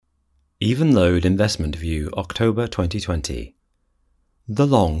Evenlode Investment View, October 2020. The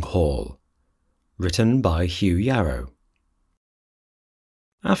Long Haul. Written by Hugh Yarrow.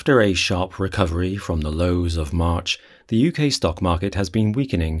 After a sharp recovery from the lows of March, the UK stock market has been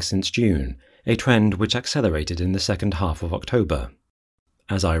weakening since June, a trend which accelerated in the second half of October.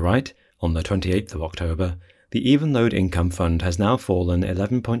 As I write, on the 28th of October, the Evenlode Income Fund has now fallen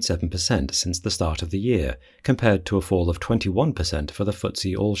 11.7% since the start of the year, compared to a fall of 21% for the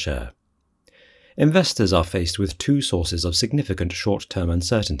FTSE All-Share. Investors are faced with two sources of significant short-term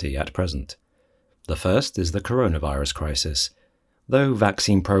uncertainty at present. The first is the coronavirus crisis. Though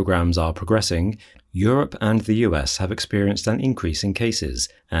vaccine programs are progressing, Europe and the US have experienced an increase in cases,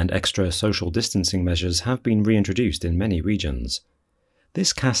 and extra social distancing measures have been reintroduced in many regions.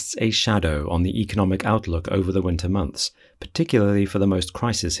 This casts a shadow on the economic outlook over the winter months, particularly for the most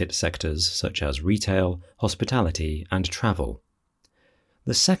crisis-hit sectors such as retail, hospitality, and travel.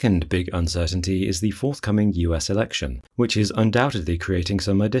 The second big uncertainty is the forthcoming US election, which is undoubtedly creating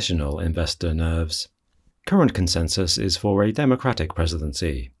some additional investor nerves. Current consensus is for a Democratic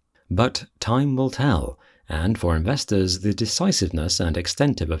presidency. But time will tell, and for investors the decisiveness and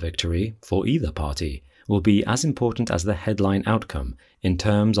extent of a victory, for either party, will be as important as the headline outcome in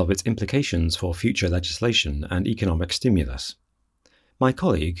terms of its implications for future legislation and economic stimulus. My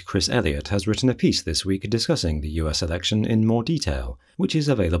colleague Chris Elliott has written a piece this week discussing the US election in more detail, which is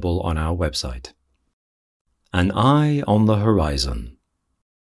available on our website. An eye on the horizon.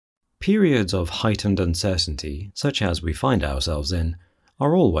 Periods of heightened uncertainty, such as we find ourselves in,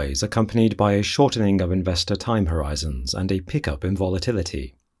 are always accompanied by a shortening of investor time horizons and a pickup in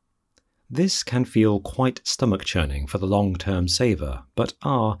volatility. This can feel quite stomach-churning for the long-term saver, but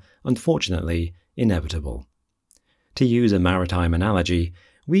are, unfortunately, inevitable. To use a maritime analogy,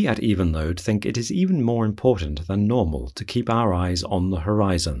 we at Evenlode think it is even more important than normal to keep our eyes on the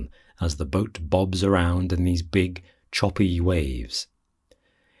horizon as the boat bobs around in these big, choppy waves.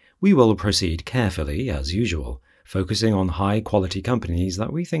 We will proceed carefully, as usual, focusing on high-quality companies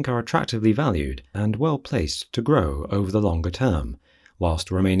that we think are attractively valued and well-placed to grow over the longer term, whilst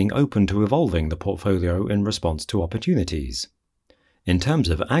remaining open to evolving the portfolio in response to opportunities. In terms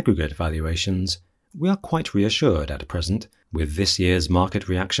of aggregate valuations, we are quite reassured at present, with this year's market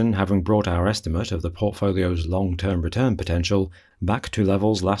reaction having brought our estimate of the portfolio's long-term return potential back to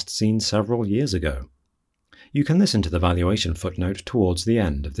levels last seen several years ago. You can listen to the valuation footnote towards the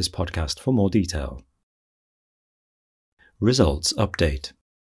end of this podcast for more detail. Results Update.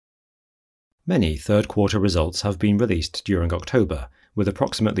 Many third-quarter results have been released during October, with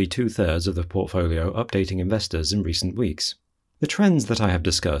approximately two-thirds of the portfolio updating investors in recent weeks. The trends that I have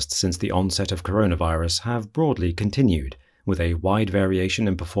discussed since the onset of coronavirus have broadly continued, with a wide variation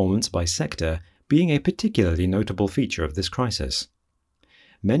in performance by sector being a particularly notable feature of this crisis.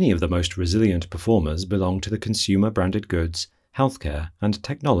 Many of the most resilient performers belong to the consumer-branded goods, healthcare, and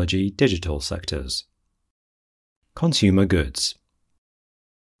technology digital sectors. Consumer goods.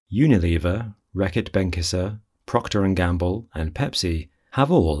 Unilever, Reckitt Benckiser, Procter & Gamble, and Pepsi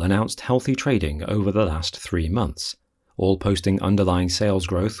have all announced healthy trading over the last 3 months, all posting underlying sales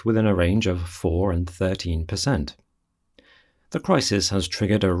growth within a range of 4% and 13%. The crisis has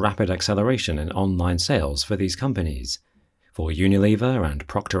triggered a rapid acceleration in online sales for these companies. For Unilever and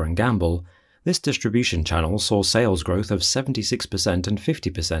Procter & Gamble, this distribution channel saw sales growth of 76% and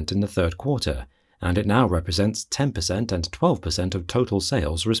 50% in the third quarter, and it now represents 10% and 12% of total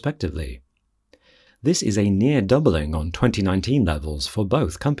sales respectively. This is a near doubling on 2019 levels for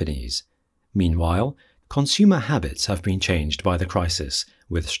both companies. Meanwhile, consumer habits have been changed by the crisis,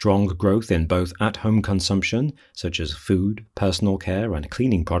 with strong growth in both at-home consumption, such as food, personal care and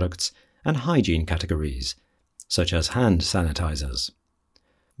cleaning products, and hygiene categories, such as hand sanitizers.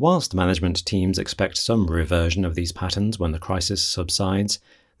 Whilst management teams expect some reversion of these patterns when the crisis subsides,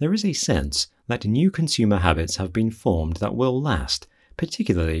 there is a sense that new consumer habits have been formed that will last,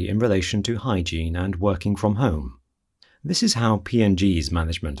 particularly in relation to hygiene and working from home. This is how P&G's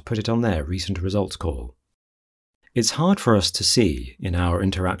management put it on their recent results call. It's hard for us to see, in our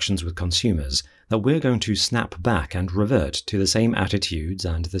interactions with consumers, that we're going to snap back and revert to the same attitudes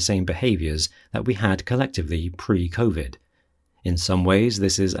and the same behaviours that we had collectively pre-COVID. In some ways,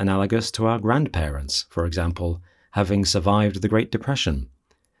 this is analogous to our grandparents, for example, having survived the Great Depression.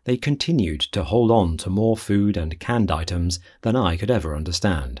 They continued to hold on to more food and canned items than I could ever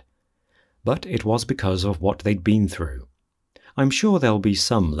understand. But it was because of what they'd been through. I'm sure there'll be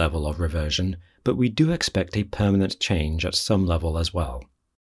some level of reversion, but we do expect a permanent change at some level as well.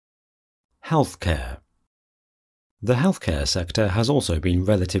 Healthcare. The healthcare sector has also been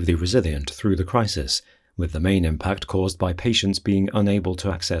relatively resilient through the crisis, with the main impact caused by patients being unable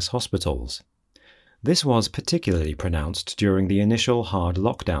to access hospitals. This was particularly pronounced during the initial hard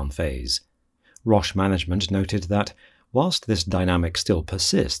lockdown phase. Roche management noted that, whilst this dynamic still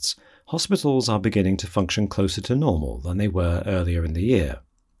persists, hospitals are beginning to function closer to normal than they were earlier in the year.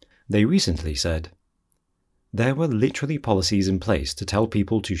 They recently said, "There were literally policies in place to tell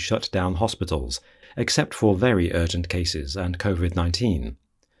people to shut down hospitals, except for very urgent cases and COVID-19.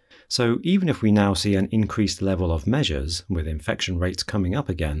 So even if we now see an increased level of measures, with infection rates coming up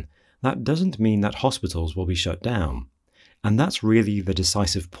again, that doesn't mean that hospitals will be shut down. And that's really the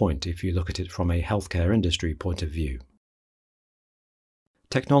decisive point if you look at it from a healthcare industry point of view."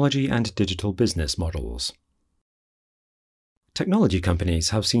 Technology and digital business models. Technology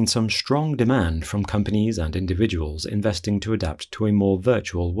companies have seen some strong demand from companies and individuals investing to adapt to a more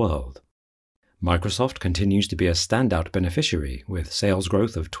virtual world. Microsoft continues to be a standout beneficiary, with sales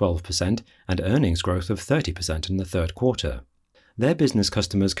growth of 12% and earnings growth of 30% in the third quarter. Their business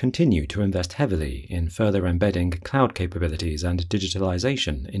customers continue to invest heavily in further embedding cloud capabilities and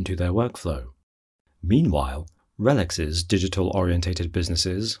digitalization into their workflow. Meanwhile, RELX's digital-orientated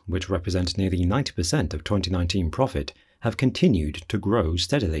businesses, which represent nearly 90% of 2019 profit, have continued to grow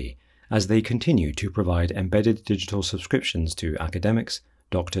steadily as they continue to provide embedded digital subscriptions to academics,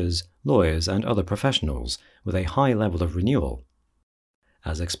 doctors, lawyers, and other professionals with a high level of renewal.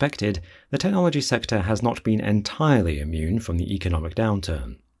 As expected, the technology sector has not been entirely immune from the economic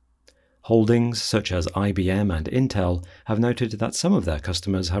downturn. Holdings such as IBM and Intel have noted that some of their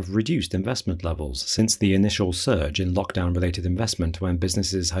customers have reduced investment levels since the initial surge in lockdown-related investment when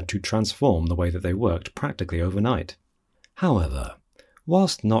businesses had to transform the way that they worked practically overnight. However,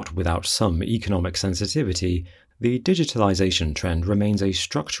 whilst not without some economic sensitivity, the digitalization trend remains a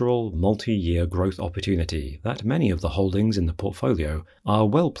structural, multi-year growth opportunity that many of the holdings in the portfolio are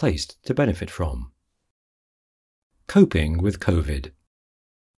well placed to benefit from. Coping with COVID.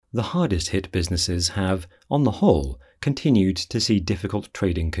 The hardest-hit businesses have, on the whole, continued to see difficult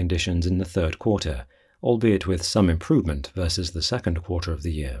trading conditions in the third quarter, albeit with some improvement versus the second quarter of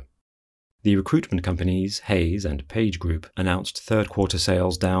the year. The recruitment companies Hays and Page Group announced third-quarter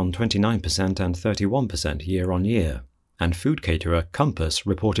sales down 29% and 31% year-on-year, and food caterer Compass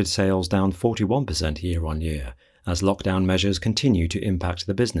reported sales down 41% year-on-year, as lockdown measures continue to impact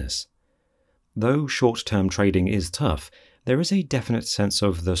the business. Though short-term trading is tough, there is a definite sense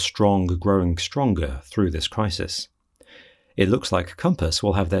of the strong growing stronger through this crisis. It looks like Compass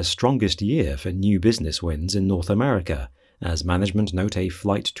will have their strongest year for new business wins in North America, as management note a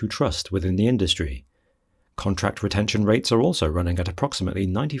flight to trust within the industry. Contract retention rates are also running at approximately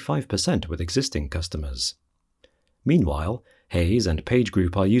 95% with existing customers. Meanwhile, Hays and Page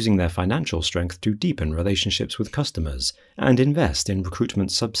Group are using their financial strength to deepen relationships with customers and invest in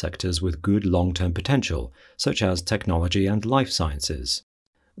recruitment subsectors with good long-term potential, such as technology and life sciences.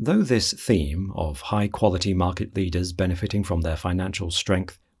 Though this theme of high-quality market leaders benefiting from their financial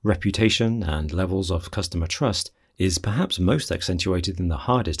strength, reputation, and levels of customer trust is perhaps most accentuated in the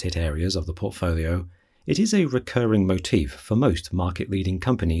hardest-hit areas of the portfolio, it is a recurring motif for most market-leading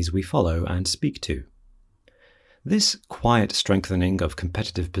companies we follow and speak to. This quiet strengthening of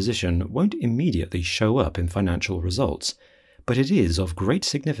competitive position won't immediately show up in financial results, but it is of great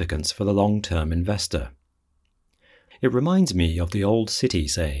significance for the long-term investor. It reminds me of the old Citi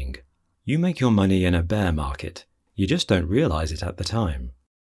saying, "You make your money in a bear market, you just don't realize it at the time."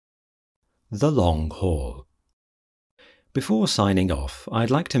 The long haul. Before signing off, I'd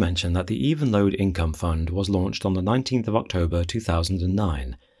like to mention that the Evenlode Income Fund was launched on the 19th of October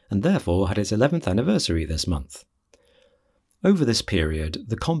 2009, and therefore had its 11th anniversary this month. Over this period,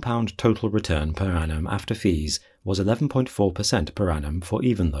 the compound total return per annum after fees was 11.4% per annum for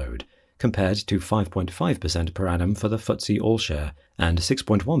Evenlode, compared to 5.5% per annum for the FTSE All-Share and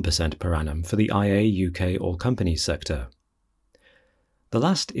 6.1% per annum for the IA UK All Companies sector. The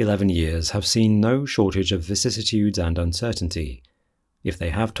last 11 years have seen no shortage of vicissitudes and uncertainty. If they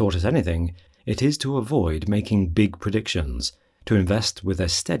have taught us anything, it is to avoid making big predictions, to invest with a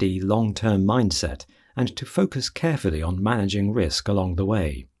steady long-term mindset, and to focus carefully on managing risk along the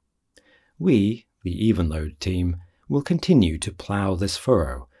way. We, the Evenlode team, will continue to plough this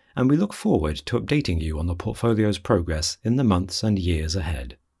furrow, and we look forward to updating you on the portfolio's progress in the months and years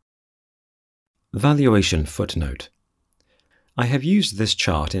ahead. Valuation footnote. I have used this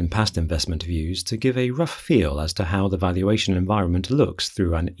chart in past investment views to give a rough feel as to how the valuation environment looks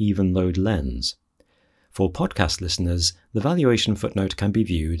through an Evenlode lens. For podcast listeners, the valuation footnote can be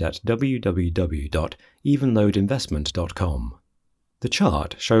viewed at www.evenlodeinvestment.com. The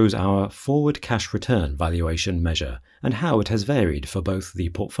chart shows our forward cash return valuation measure and how it has varied for both the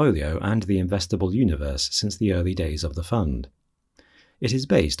portfolio and the investable universe since the early days of the fund. It is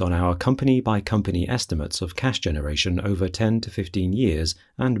based on our company-by-company estimates of cash generation over 10 to 15 years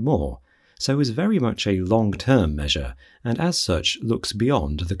and more, so is very much a long-term measure and as such looks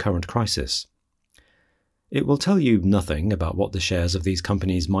beyond the current crisis. It will tell you nothing about what the shares of these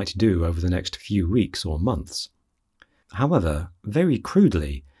companies might do over the next few weeks or months. However, very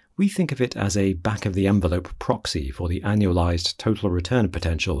crudely, we think of it as a back-of-the-envelope proxy for the annualized total return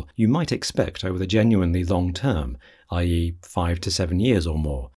potential you might expect over the genuinely long term, i.e. 5 to 7 years or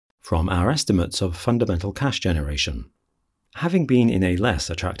more, from our estimates of fundamental cash generation. Having been in a less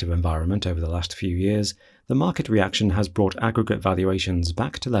attractive environment over the last few years, the market reaction has brought aggregate valuations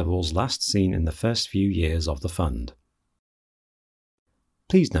back to levels last seen in the first few years of the fund.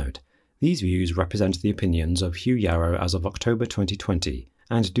 Please note, these views represent the opinions of Hugh Yarrow as of October 2020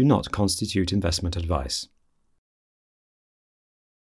 and do not constitute investment advice.